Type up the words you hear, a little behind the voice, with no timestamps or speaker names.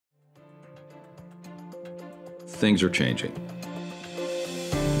things are changing.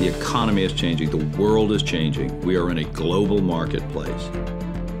 The economy is changing, the world is changing. We are in a global marketplace.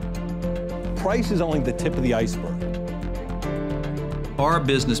 Price is only the tip of the iceberg. Are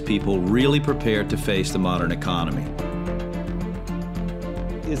business people really prepared to face the modern economy?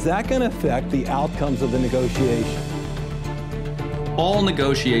 Is that going to affect the outcomes of the negotiation? All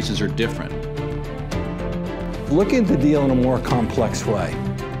negotiations are different. Look at the deal in a more complex way.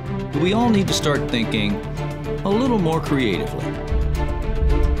 We all need to start thinking a little more creatively.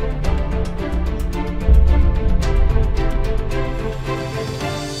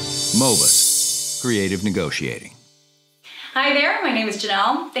 Mobus, creative negotiating. Hi there, my name is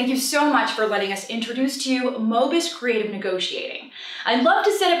Genelle. Thank you so much for letting us introduce to you Mobus Creative Negotiating. I'd love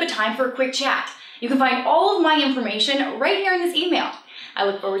to set up a time for a quick chat. You can find all of my information right here in this email. I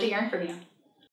look forward to hearing from you.